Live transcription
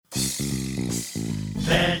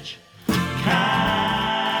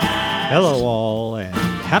Hello all, and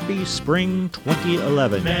happy spring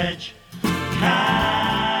 2011. VegCast.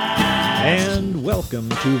 And welcome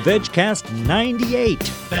to VegCast 98.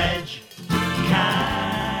 VegCast.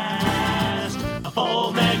 A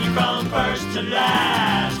full menu from first to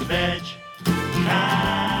last. VegCast.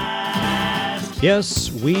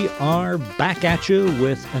 Yes, we are back at you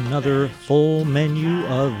with another full menu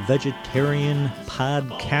of vegetarian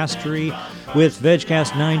podcastery with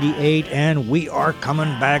VegCast 98, and we are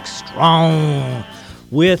coming back strong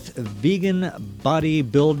with vegan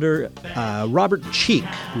bodybuilder Robert Cheeke,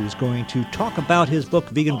 who's going to talk about his book,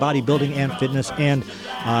 Vegan Bodybuilding and Fitness, and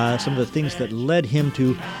some of the things that led him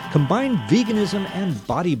to combine veganism and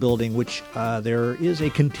bodybuilding, which there is a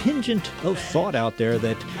contingent of thought out there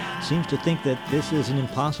that seems to think that this is an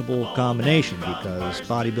impossible combination because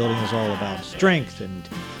bodybuilding is all about strength and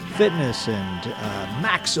fitness and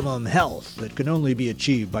maximum health that can only be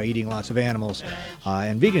achieved by eating lots of animals.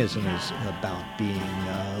 And veganism is about being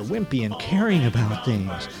wimpy and caring about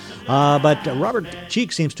things. But Robert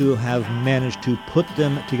Cheeke seems to have managed to put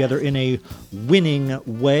them together in a winning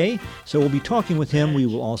way. So we'll be talking with him. We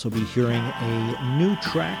will also be hearing a new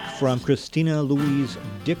track from Christina Louise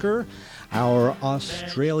Dicker, our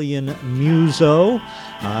Australian muso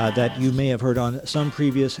that you may have heard on some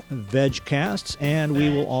previous VegCasts, and we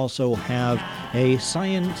will also have a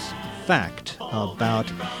science fact about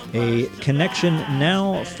a connection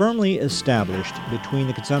now firmly established between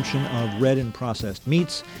the consumption of red and processed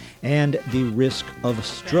meats and the risk of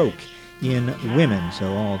stroke in women.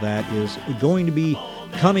 So all that is going to be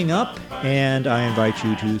coming up, and I invite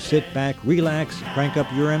you to sit back, relax, crank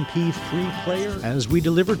up your MP3 player as we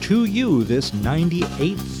deliver to you this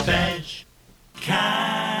 98th VegCast.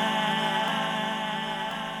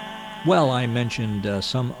 Well, I mentioned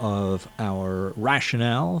some of our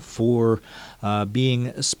rationale for being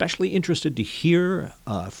especially interested to hear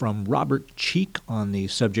from Robert Cheeke on the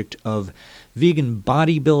subject of vegan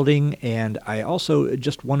bodybuilding, and I also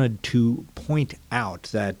just wanted to point out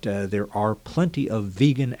that there are plenty of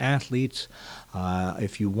vegan athletes.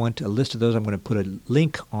 If you want a list of those, I'm going to put a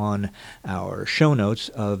link on our show notes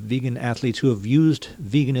of vegan athletes who have used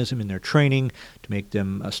veganism in their training to make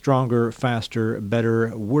them stronger, faster,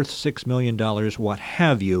 better, worth $6 million, what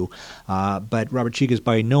have you. But Robert Cheeke is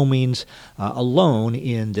by no means alone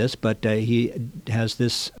in this, but he has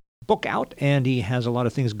this book out, and he has a lot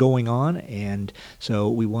of things going on, and so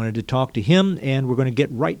we wanted to talk to him, and we're going to get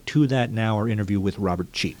right to that now, our interview with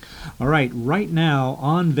Robert Cheeke. All right, right now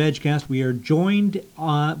on VegCast, we are joined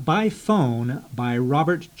by phone by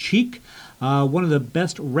Robert Cheeke, one of the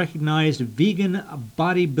best recognized vegan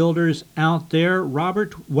bodybuilders out there.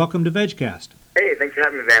 Robert, welcome to VegCast. Hey, thanks for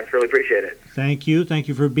having me, Vance. Really appreciate it. Thank you. Thank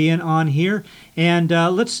you for being on here. And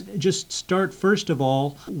let's just start, first of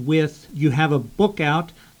all, with you have a book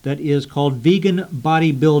out that is called Vegan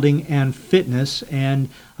Bodybuilding and Fitness, and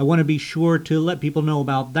I want to be sure to let people know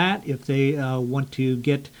about that if they want to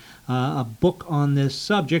get a book on this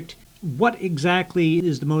subject. What exactly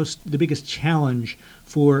is the biggest challenge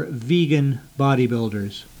for vegan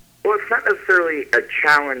bodybuilders? Well, it's not necessarily a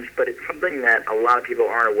challenge, but it's something that a lot of people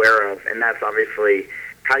aren't aware of, and that's obviously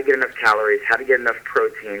how to get enough calories, how to get enough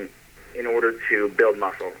protein in order to build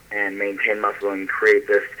muscle and maintain muscle and create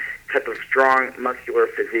this type of strong muscular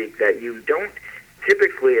physique that you don't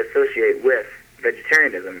typically associate with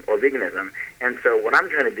vegetarianism or veganism. And so what I'm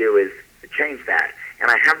trying to do is change that. And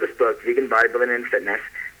I have this book, Vegan Bodybuilding and Fitness,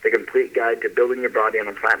 the complete guide to building your body on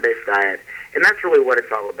a plant-based diet. And that's really what it's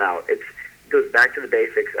all about. It goes back to the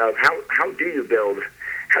basics of how do you build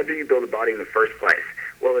a body in the first place?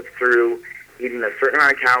 Well, it's through eating a certain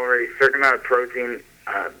amount of calories, certain amount of protein,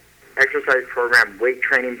 exercise program, weight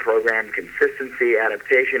training program, consistency,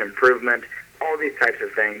 adaptation, improvement, all these types of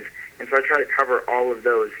things. And so I try to cover all of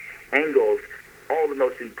those angles, all the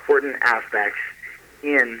most important aspects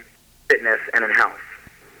in fitness and in health.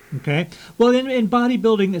 Okay. Well, in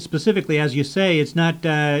bodybuilding specifically, as you say, it's not,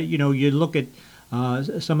 you look at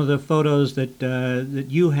some of the photos that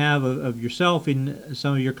you have of yourself in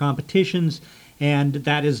some of your competitions, and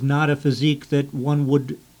that is not a physique that one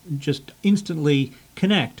would just instantly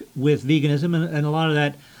connect with veganism, and a lot of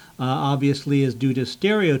that obviously is due to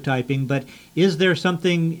stereotyping. But is there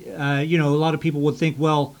something, a lot of people would think,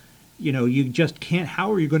 well, you just can't,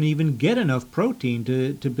 how are you going to even get enough protein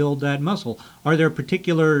to build that muscle? Are there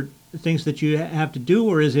particular things that you have to do,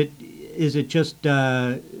 or is it just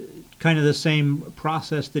kind of the same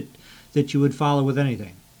process that you would follow with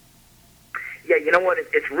anything? Yeah, you know what?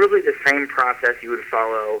 It's really the same process you would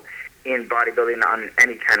follow in bodybuilding on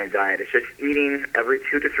any kind of diet. It's just eating every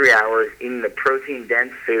 2 to 3 hours, eating the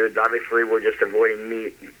protein-dense foods. Obviously, we're just avoiding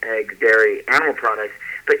meat, eggs, dairy, animal products,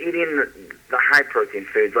 but eating the high-protein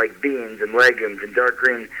foods like beans and legumes and dark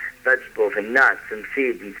green vegetables and nuts and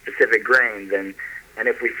seeds and specific grains. And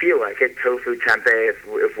if we feel like it, tofu, tempeh,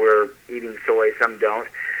 if we're eating soy, some don't.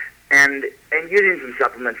 And using some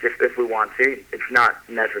supplements if we want to. It's not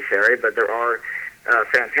necessary, but there are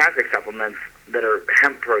fantastic supplements that are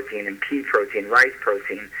hemp protein and pea protein, rice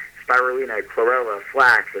protein, spirulina, chlorella,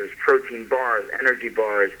 flax. There's protein bars, energy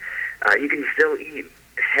bars. You can still eat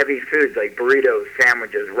heavy foods like burritos,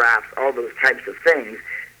 sandwiches, wraps, all those types of things,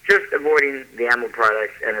 just avoiding the animal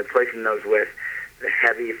products and replacing those with the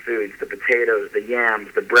heavy foods, the potatoes, the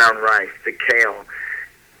yams, the brown rice, the kale,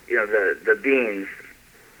 the beans,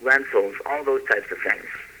 lentils, all those types of things.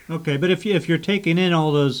 Okay, but if you're taking in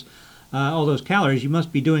all those calories, you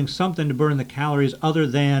must be doing something to burn the calories other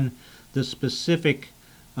than the specific,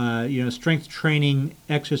 strength training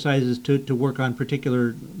exercises to work on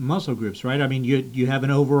particular muscle groups, right? I mean, you have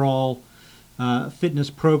an overall fitness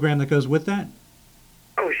program that goes with that?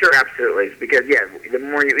 Oh, sure, absolutely. Because, the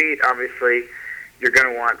more you eat, obviously, you're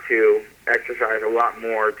going to want to exercise a lot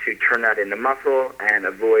more to turn that into muscle and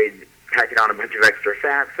avoid packing on a bunch of extra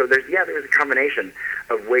fat. So there's a combination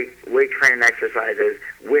of weight training exercises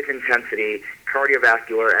with intensity,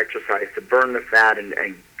 cardiovascular exercise to burn the fat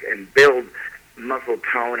and build muscle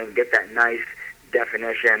tone and get that nice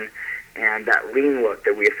definition and that lean look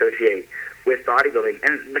that we associate with bodybuilding.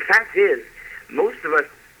 And the fact is, most of us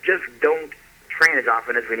just don't train as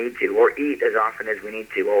often as we need to, or eat as often as we need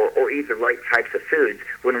to, or eat the right types of foods,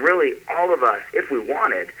 when really all of us, if we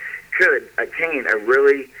wanted, could attain a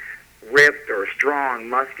really ripped or strong,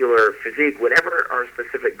 muscular physique, whatever our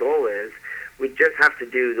specific goal is. We just have to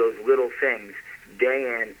do those little things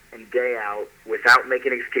day in and day out without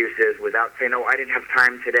making excuses, without saying, oh, I didn't have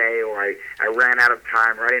time today, or I ran out of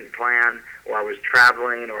time, or I didn't plan, or I was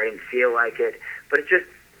traveling, or I didn't feel like it. But it's just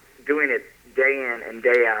doing it day in and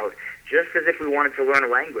day out, just as if we wanted to learn a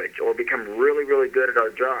language or become really, really good at our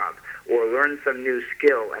job or learn some new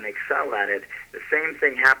skill and excel at it. The same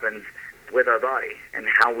thing happens with our body and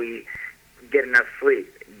how we get enough sleep,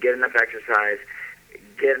 get enough exercise,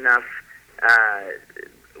 get enough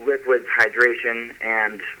liquids, hydration,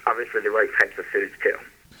 and obviously the right types of foods too.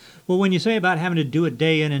 Well, when you say about having to do it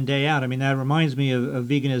day in and day out, I mean, that reminds me of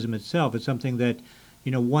veganism itself. It's something that,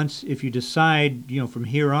 once if you decide, from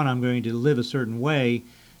here on I'm going to live a certain way,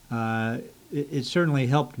 it certainly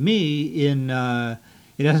helped me in,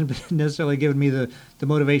 it hasn't necessarily given me the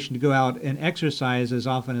motivation to go out and exercise as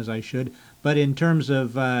often as I should, but in terms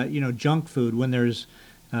of, junk food, when there's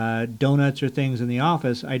donuts or things in the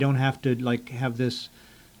office, I don't have to have this,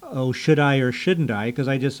 oh, should I or shouldn't I? Because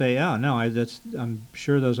I just say, oh, no, I'm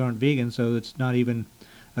sure those aren't vegan, so it's not even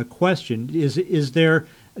a question. Is there,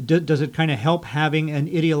 does it kind of help having an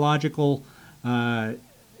ideological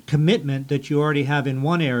commitment that you already have in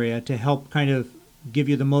one area to help kind of give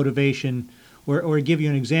you the motivation or give you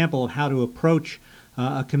an example of how to approach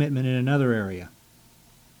a commitment in another area?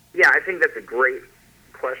 Yeah, I think that's a great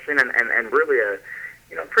question and really a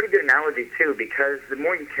pretty good analogy too, because the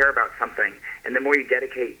more you care about something and the more you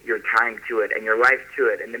dedicate your time to it and your life to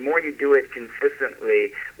it, and the more you do it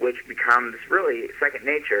consistently, which becomes really second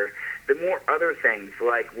nature, the more other things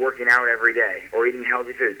like working out every day or eating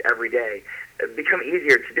healthy foods every day become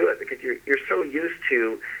easier to do it, because you're so used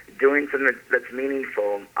to doing something that's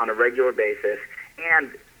meaningful on a regular basis.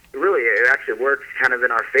 And really, it actually works kind of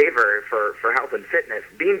in our favor for health and fitness,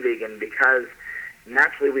 being vegan, because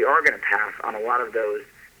naturally we are going to pass on a lot of those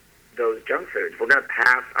junk foods. We're going to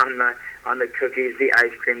pass on the cookies, the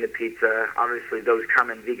ice cream, the pizza. Obviously, those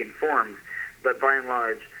come in vegan forms, but by and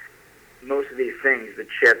large, most of these things, the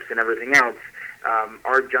chips and everything else,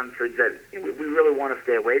 are junk foods that we really want to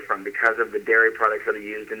stay away from because of the dairy products that are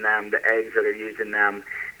used in them, the eggs that are used in them,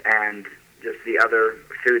 and just the other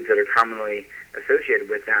foods that are commonly associated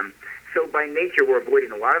with them. So by nature, we're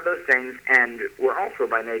avoiding a lot of those things, and we're also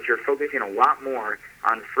by nature focusing a lot more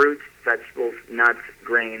on fruits, vegetables, nuts,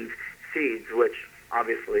 grains, seeds, which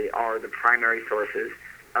obviously are the primary sources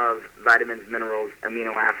of vitamins, minerals,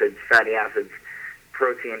 amino acids, fatty acids,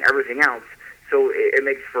 protein, everything else. So it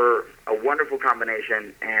makes for a wonderful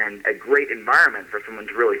combination and a great environment for someone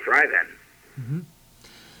to really thrive in. Mm-hmm.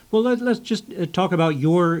 Well, let's just talk about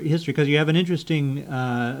your history, because you have an interesting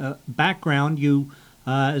background. You,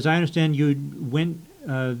 as I understand, you went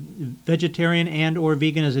vegetarian and or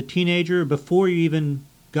vegan as a teenager before you even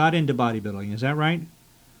got into bodybuilding. Is that right?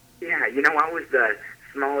 Yeah, I was the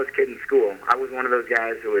smallest kid in school. I was one of those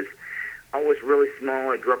guys who was always really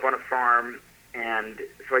small. I grew up on a farm, And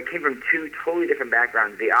so I came from two totally different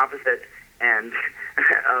backgrounds, the opposite end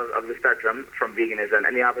of the spectrum from veganism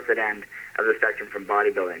and the opposite end of the spectrum from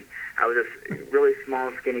bodybuilding. I was this really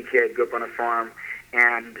small, skinny kid, grew up on a farm,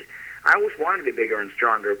 and I always wanted to be bigger and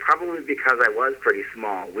stronger, probably because I was pretty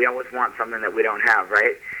small. We always want something that we don't have,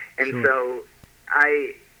 right? And Sure. so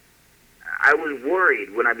I was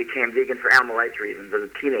worried when I became vegan for animal rights reasons as a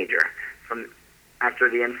teenager, after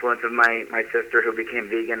the influence of my sister who became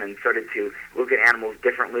vegan and started to look at animals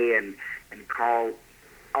differently and call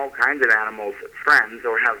all kinds of animals friends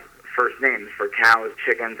or have first names for cows,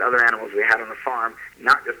 chickens, other animals we had on the farm,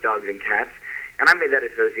 not just dogs and cats. And I made that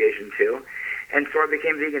association too. And so I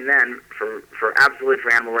became vegan then for absolutely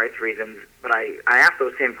for animal rights reasons. But I asked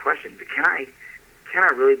those same questions. Can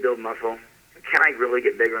I really build muscle? Can I really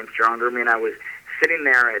get bigger and stronger? I mean, I was sitting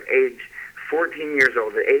there at age 14 years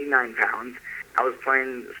old at 89 pounds. I was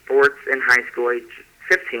playing sports in high school, age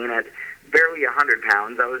 15, at barely 100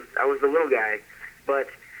 pounds. I was the little guy. But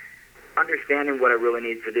understanding what I really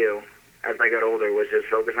needed to do as I got older was just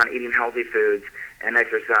focus on eating healthy foods and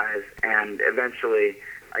exercise. And eventually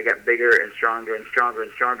I got bigger and stronger and stronger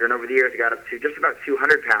and stronger. And over the years I got up to just about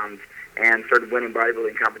 200 pounds and started winning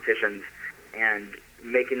bodybuilding competitions and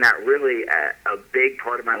making that really a big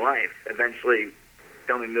part of my life. Eventually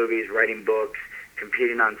filming movies, writing books,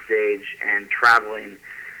 competing on stage, and traveling.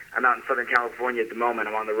 I'm out in Southern California at the moment.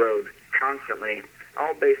 I'm on the road constantly,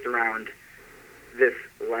 all based around this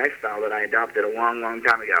lifestyle that I adopted a long, long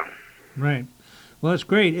time ago. Right. Well, that's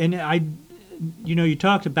great. And you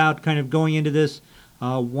talked about kind of going into this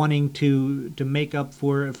wanting to make up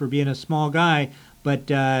for being a small guy,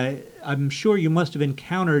 but I'm sure you must have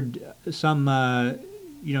encountered some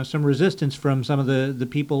resistance from some of the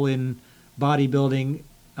people in bodybuilding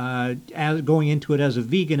as going into it as a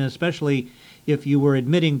vegan, especially if you were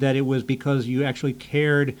admitting that it was because you actually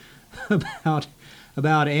cared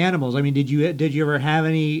about animals. I mean, did you ever have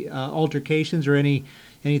any altercations or any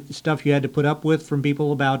stuff you had to put up with from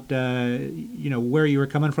people about where you were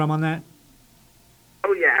coming from on that?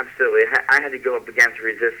 Oh yeah, absolutely. I had to go up against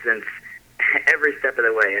resistance every step of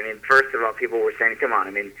the way. I mean, first of all, people were saying, "Come on!" I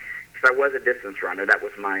mean, because I was a distance runner, that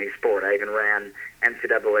was my sport. I even ran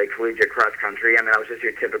NCAA collegiate cross country. I mean, I was just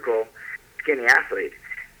your typical skinny athlete,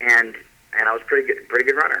 and I was pretty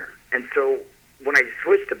good runner. And so when I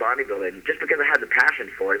switched to bodybuilding, just because I had the passion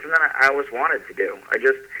for it, something I always wanted to do.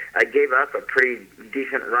 I gave up a pretty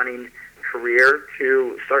decent running career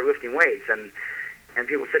to start lifting weights, and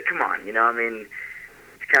people said, "Come on, I mean,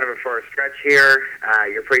 it's kind of a far stretch here.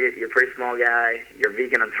 You're pretty small guy. You're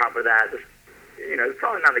vegan on top of that. It's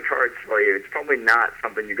probably not the cards for you. It's probably not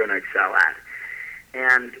something you're going to excel at."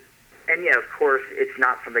 And yeah, of course, it's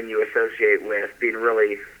not something you associate with being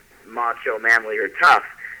really macho, manly, or tough.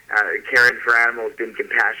 Caring for animals, being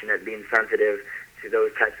compassionate, being sensitive to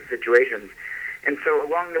those types of situations. And so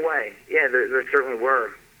along the way, yeah, there certainly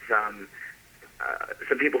were some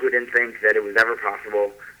people who didn't think that it was ever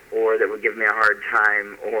possible, or that would give me a hard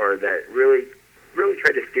time, or that really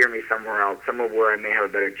tried to steer me somewhere else, somewhere where I may have a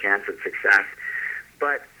better chance at success.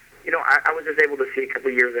 But I was just able to see a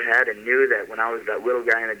couple of years ahead and knew that when I was that little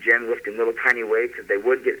guy in the gym lifting little tiny weights, that they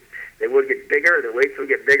would get bigger, the weights would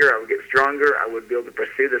get bigger, I would get stronger, I would be able to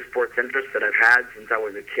pursue the sports interest that I've had since I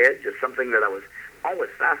was a kid, just something that I was always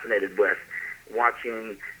fascinated with,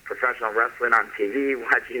 watching professional wrestling on TV,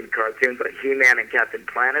 watching cartoons like He-Man and Captain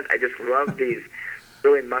Planet. I just loved these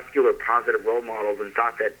really muscular, positive role models and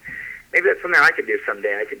thought that maybe that's something I could do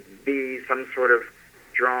someday. I could be some sort of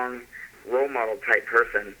strong role model type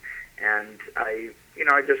person. And I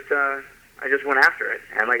just went after it.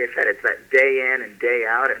 And like I said, it's that day in and day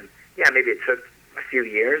out. And yeah, maybe it took a few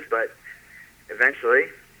years, but eventually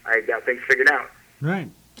I got things figured out. Right.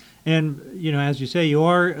 And as you say, you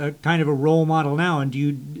are kind of a role model now. And do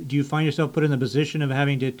you find yourself put in the position of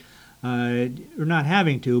having to, or not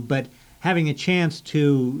having to, but having a chance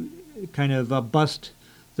to kind of bust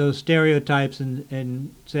those stereotypes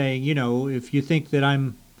and saying, if you think that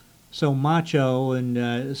I'm so macho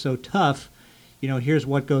and so tough, here's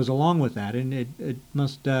what goes along with that, and it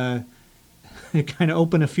must kind of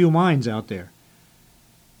open a few minds out there.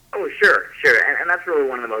 Oh, sure, and that's really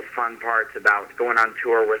one of the most fun parts about going on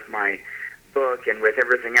tour with my book and with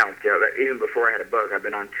everything else. Even before I had a book, I've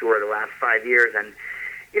been on tour the last 5 years, and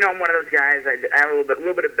I'm one of those guys. I have a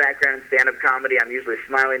little bit of background in stand-up comedy. I'm usually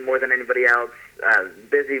smiling more than anybody else.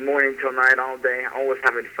 Busy morning till night, all day, always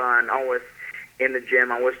having fun, always in the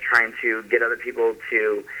gym, always trying to get other people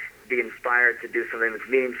to be inspired to do something that's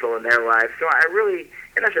meaningful in their life. So I really,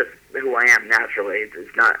 and that's just who I am naturally.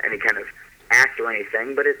 It's not any kind of act or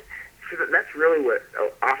anything, but that's really what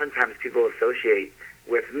oftentimes people associate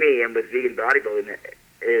with me and with vegan bodybuilding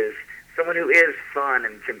is someone who is fun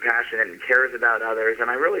and compassionate and cares about others. And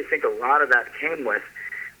I really think a lot of that came with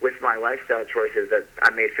my lifestyle choices that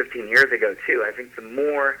I made 15 years ago, too. I think the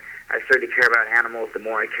more I started to care about animals, the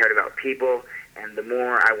more I cared about people, and the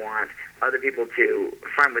more I want other people to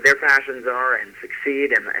find what their passions are and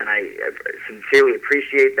succeed. And I sincerely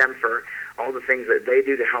appreciate them for all the things that they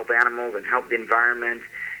do to help animals and help the environment.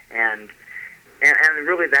 And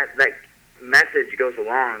really that message goes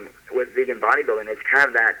along with vegan bodybuilding. It's kind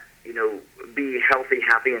of that, be healthy,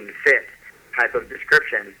 happy, and fit type of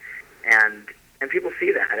description. And people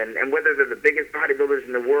see that. And whether they're the biggest bodybuilders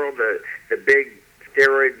in the world, the big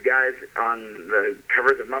steroid guys on the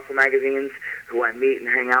covers of muscle magazines who I meet and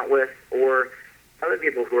hang out with, or other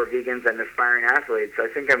people who are vegans and aspiring athletes, I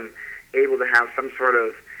think I'm able to have some sort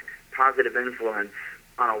of positive influence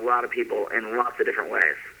on a lot of people in lots of different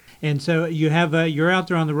ways. And so you have you're out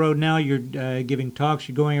there on the road now. You're giving talks.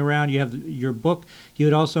 You're going around. You have your book. You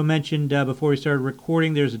had also mentioned before we started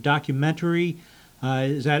recording, there's a documentary.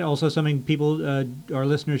 Is that also something people, our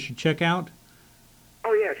listeners, should check out?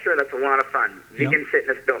 Oh yeah, sure. That's a lot of fun. Vegan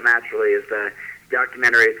Fitness Built Naturally is the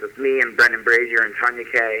documentary. It's with me and Brendan Brazier and Tanya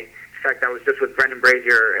Kay. In fact, I was just with Brendan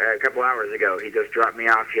Brazier a couple hours ago. He just dropped me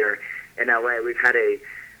off here in LA. We've had a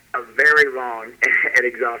very long and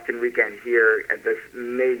exhausting weekend here at this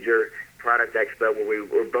major product expo where we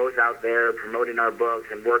were both out there promoting our books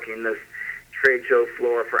and working this trade show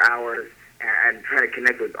floor for hours and trying to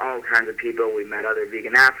connect with all kinds of people. We met other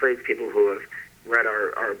vegan athletes, people who have read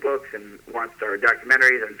our books and watched our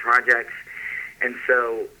documentaries and projects. And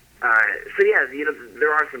so yeah,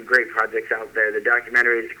 there are some great projects out there. The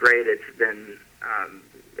documentary is great. It's been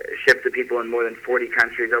shipped to people in more than 40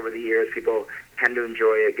 countries over the years. People tend to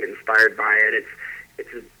enjoy it, get inspired by it. It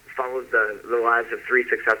follows the lives of 3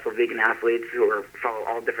 successful vegan athletes who follow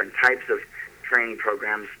all different types of training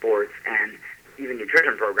programs, sports, and even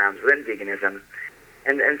nutrition programs within veganism.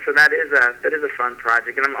 And so that is a fun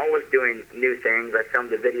project, and I'm always doing new things. I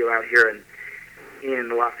filmed a video out here in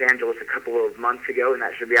Los Angeles a couple of months ago, and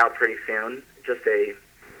that should be out pretty soon. Just a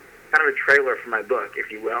kind of a trailer for my book, if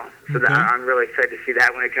you will. So that I'm really excited to see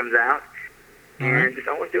that when it comes out. And just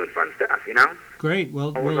always doing fun stuff, Great.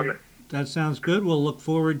 Well, that sounds good. We'll look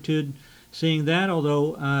forward to seeing that,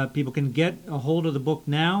 although people can get a hold of the book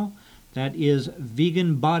now. That is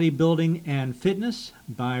Vegan Bodybuilding and Fitness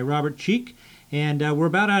by Robert Cheeke. And we're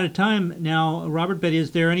about out of time now, Robert, but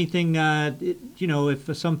is there anything,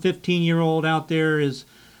 if some 15-year-old out there is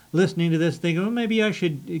listening to this thinking, well, maybe I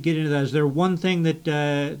should get into that. Is there one thing that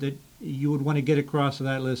you would want to get across to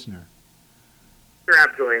that listener? Sure,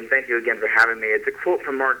 absolutely, and thank you again for having me. It's a quote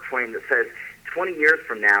from Mark Twain that says, 20 years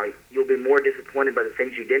from now, you'll be more disappointed by the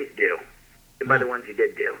things you didn't do than by the ones you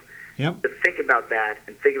did do. Yep. So think about that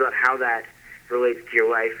and think about how that relates to your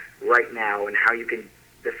life right now and how you can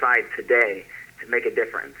decide today to make a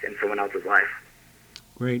difference in someone else's life.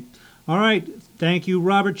 Great. All right. Thank you,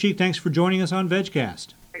 Robert Cheeke. Thanks for joining us on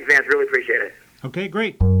VegCast. Thanks, Vance. Really appreciate it. Okay,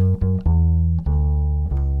 great.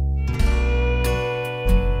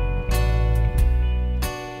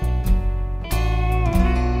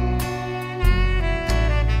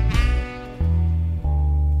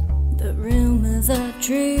 The rumors are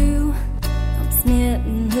true. I'm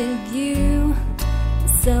smitten with you.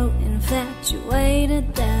 So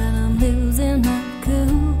infatuated that I'm losing my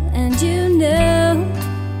cool. And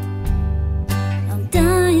I'm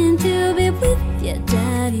dying to be with you,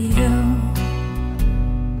 Daddy-o.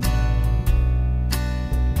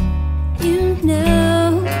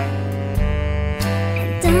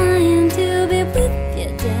 I'm dying to be with you,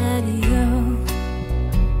 Daddy-o.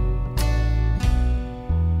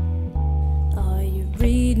 Are you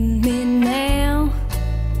reading me now?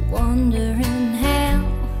 Wondering how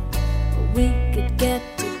we could get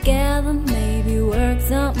together, maybe work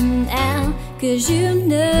something out. 'Cause I'm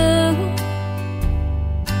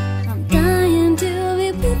dying to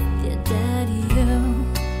be with you, Daddy-o.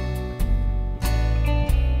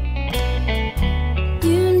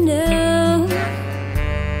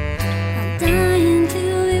 I'm dying to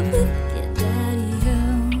be with you, Daddy-o.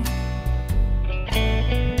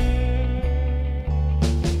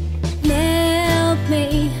 Melt me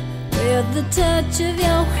with the touch of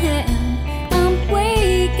your hand. I'm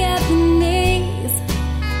weak at the knees,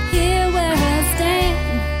 here where I stand.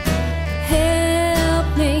 Help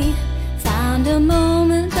me find a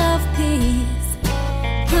moment of peace.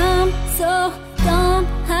 I'm so gone,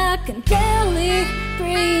 I can barely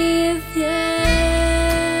breathe, yeah.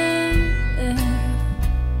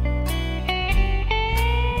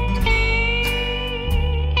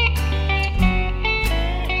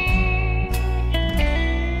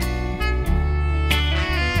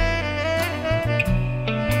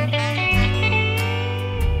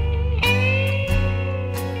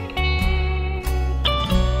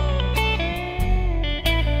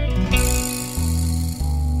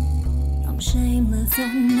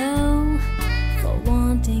 I know for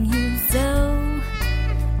wanting you so.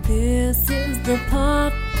 This is the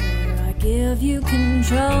part where I give you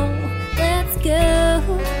control. Let's go.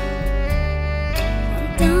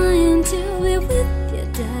 I'm dying to be with you,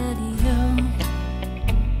 Daddy-o.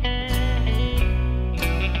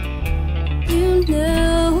 You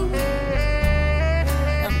know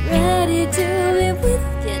I'm ready to be with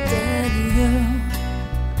you, Daddy-o.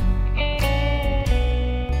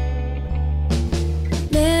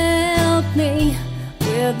 Melt me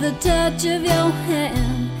with the touch of your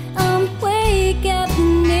hand. I'm weak at the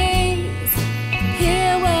knees,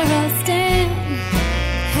 here where I stand.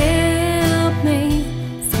 Help me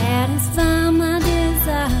satisfy my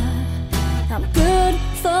desire. I'm good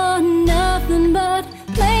for nothing but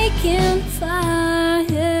making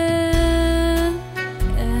fire.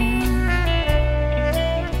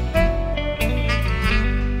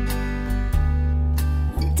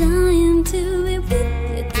 I'm dying to be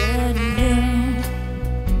with you, Daddy-o.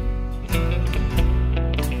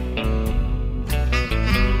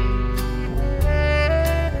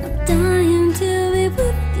 Dying to be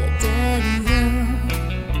with you, Daddy-o.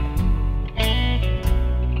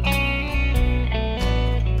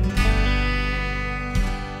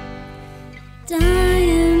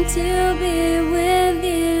 Dying to be with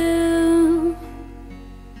you,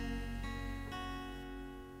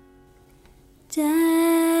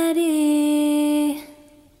 Daddy.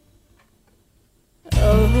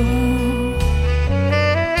 Oh.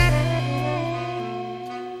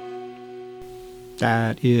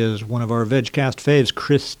 That is one of our VegCast faves,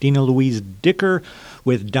 Christina Louise Dicker,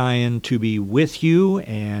 with Dyin' to Be With You.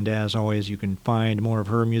 And as always, you can find more of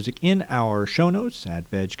her music in our show notes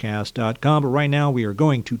at vegcast.com. But right now, we are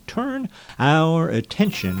going to turn our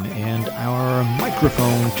attention and our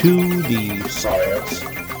microphone to the Science.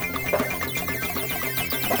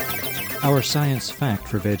 Our science fact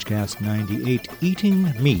for VegCast 98,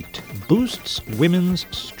 eating meat boosts women's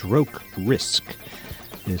stroke risk.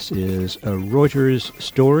 This is a Reuters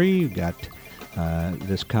story. You got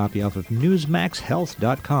this copy off of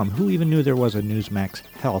NewsmaxHealth.com. Who even knew there was a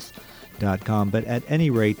NewsmaxHealth.com? But at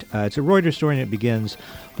any rate, it's a Reuters story, and it begins,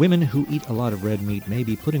 women who eat a lot of red meat may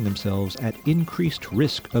be putting themselves at increased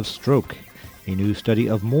risk of stroke. A new study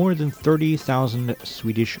of more than 30,000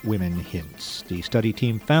 Swedish women hints. The study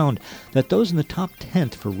team found that those in the top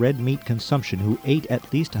 10th for red meat consumption who ate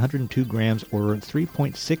at least 102 grams or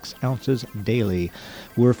 3.6 ounces daily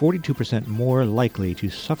were 42% more likely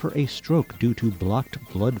to suffer a stroke due to blocked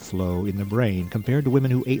blood flow in the brain compared to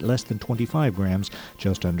women who ate less than 25 grams,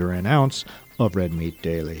 just under an ounce, of red meat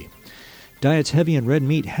daily. Diets heavy in red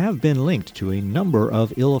meat have been linked to a number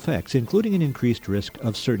of ill effects, including an increased risk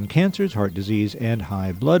of certain cancers, heart disease, and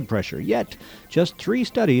high blood pressure. Yet, just 3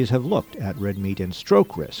 studies have looked at red meat and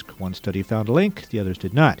stroke risk. One study found a link, the others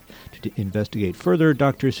did not. To investigate further,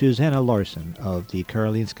 Dr. Susanna Larsson of the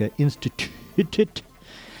Karolinska Institutet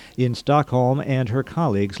in Stockholm and her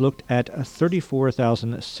colleagues looked at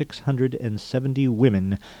 34,670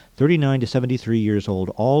 women, 39 to 73 years old.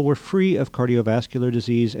 All were free of cardiovascular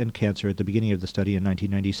disease and cancer at the beginning of the study in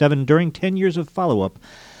 1997. During 10 years of follow-up,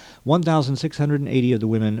 1,680 of the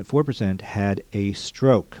women, 4%, had a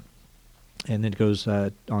stroke. And then it goes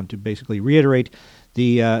on to basically reiterate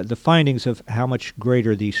the findings of how much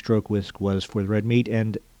greater the stroke risk was for the red meat,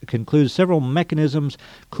 and concludes several mechanisms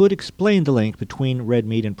could explain the link between red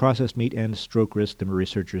meat and processed meat and stroke risk, the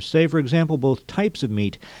researchers say. For example, both types of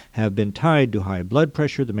meat have been tied to high blood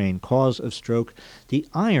pressure, the main cause of stroke. The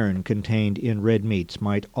iron contained in red meats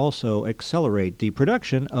might also accelerate the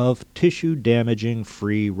production of tissue-damaging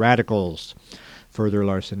free radicals. Further,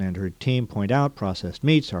 Larson and her team point out processed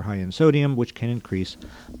meats are high in sodium, which can increase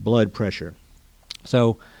blood pressure.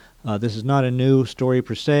 So, this is not a new story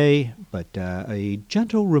per se, but a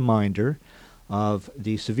gentle reminder of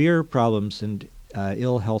the severe problems and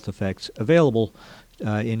ill health effects available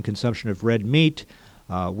in consumption of red meat,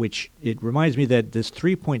 which it reminds me that this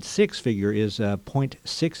 3.6 figure is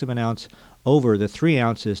 0.6 of an ounce over the 3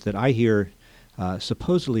 ounces that I hear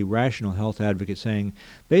supposedly rational health advocates saying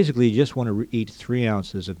basically you just want to eat 3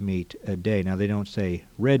 ounces of meat a day. Now, they don't say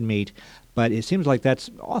red meat, but it seems like that's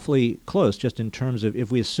awfully close just in terms of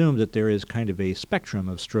if we assume that there is kind of a spectrum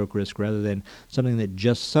of stroke risk rather than something that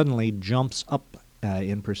just suddenly jumps up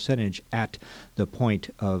in percentage at the point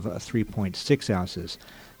of 3.6 ounces.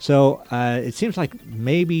 So it seems like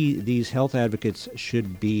maybe these health advocates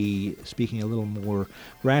should be speaking a little more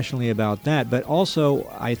rationally about that. But also,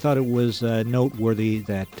 I thought it was noteworthy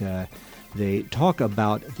that they talk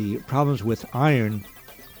about the problems with iron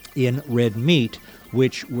in red meat,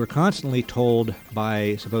 which we're constantly told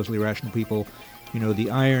by supposedly rational people the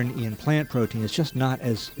iron in plant protein is just not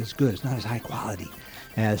as good. It's not as high quality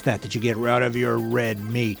as that you get out of your red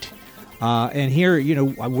meat. And here,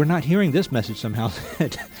 we're not hearing this message somehow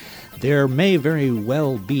that there may very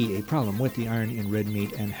well be a problem with the iron in red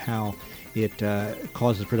meat and how it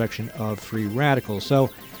causes production of free radicals. So,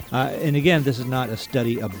 and again, this is not a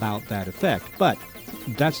study about that effect, but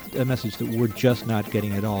that's a message that we're just not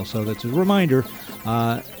getting at all. So that's a reminder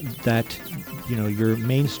that, your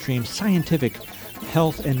mainstream scientific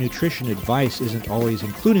health and nutrition advice isn't always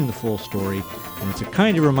including the full story, and it's a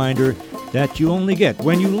kind of reminder that you only get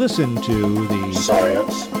when you listen to the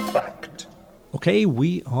Science Fact. Okay,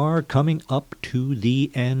 we are coming up to the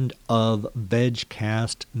end of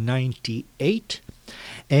VegCast 98,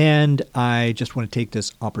 and I just want to take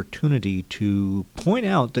this opportunity to point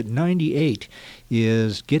out that 98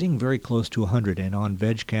 is getting very close to 100, and on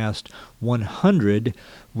VegCast 100,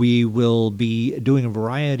 we will be doing a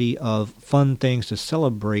variety of fun things to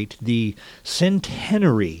celebrate the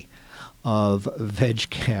centenary of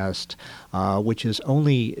VegCast, which has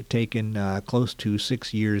only taken close to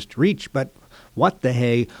 6 years to reach, but what the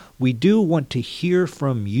hey, we do want to hear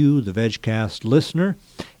from you, the VegCast listener,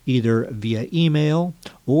 either via email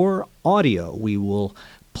or audio. We will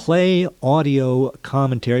play audio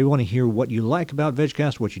commentary. We want to hear what you like about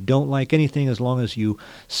VegCast, what you don't like, anything, as long as you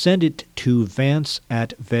send it to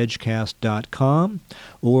vance@vegcast.com,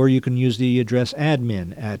 or you can use the address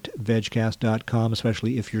admin@vegcast.com,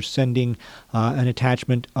 especially if you're sending an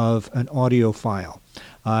attachment of an audio file.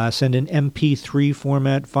 Send an MP3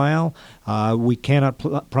 format file. We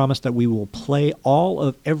cannot promise that we will play all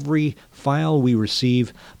of every file we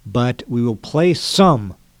receive, but we will play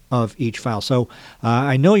some of each file. So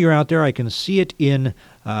I know you're out there. I can see it in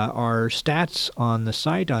our stats on the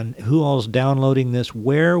site on who all's downloading this,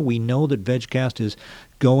 where. We know that VegCast is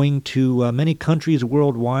going to many countries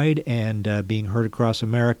worldwide and being heard across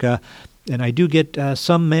America. And I do get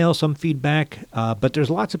some mail, some feedback, but there's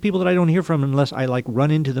lots of people that I don't hear from unless I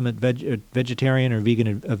run into them at vegetarian or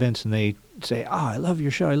vegan events, and they say, I love your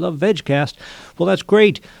show, I love VegCast. Well, that's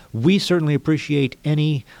great. We certainly appreciate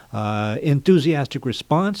any enthusiastic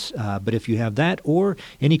response, but if you have that or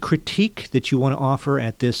any critique that you want to offer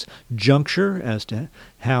at this juncture as to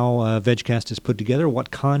how VegCast is put together,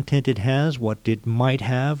 what content it has, what it might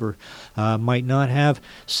have or might not have,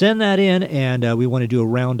 send that in, and we want to do a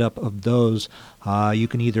roundup of those. You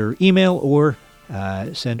can either email or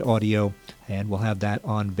send audio, and we'll have that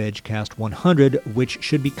on VegCast 100, which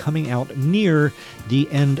should be coming out near the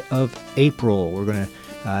end of April. We're going to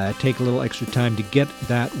take a little extra time to get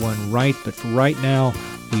that one right, but for right now,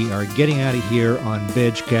 we are getting out of here on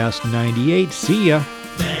VegCast 98. See ya!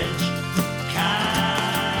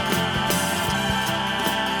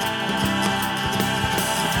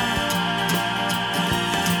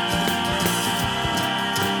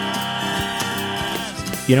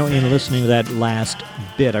 In listening to that last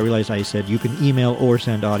bit, I realized I said you can email or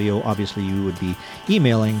send audio. Obviously, you would be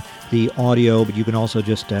emailing the audio, but you can also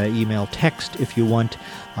just email text if you want.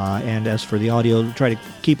 And as for the audio, try to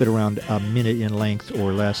keep it around a minute in length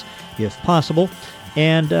or less if possible.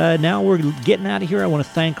 And now we're getting out of here. I want to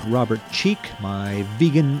thank Robert Cheek, my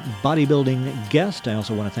vegan bodybuilding guest. I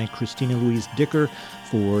also want to thank Christina Louise Dicker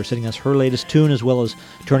for sending us her latest tune, as well as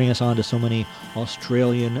turning us on to so many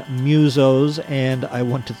Australian musos. And I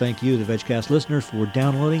want to thank you, the VegCast listeners, for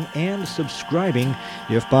downloading and subscribing,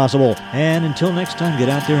 if possible. And until next time, get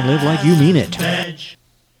out there and live like you mean it.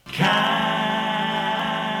 VegCast.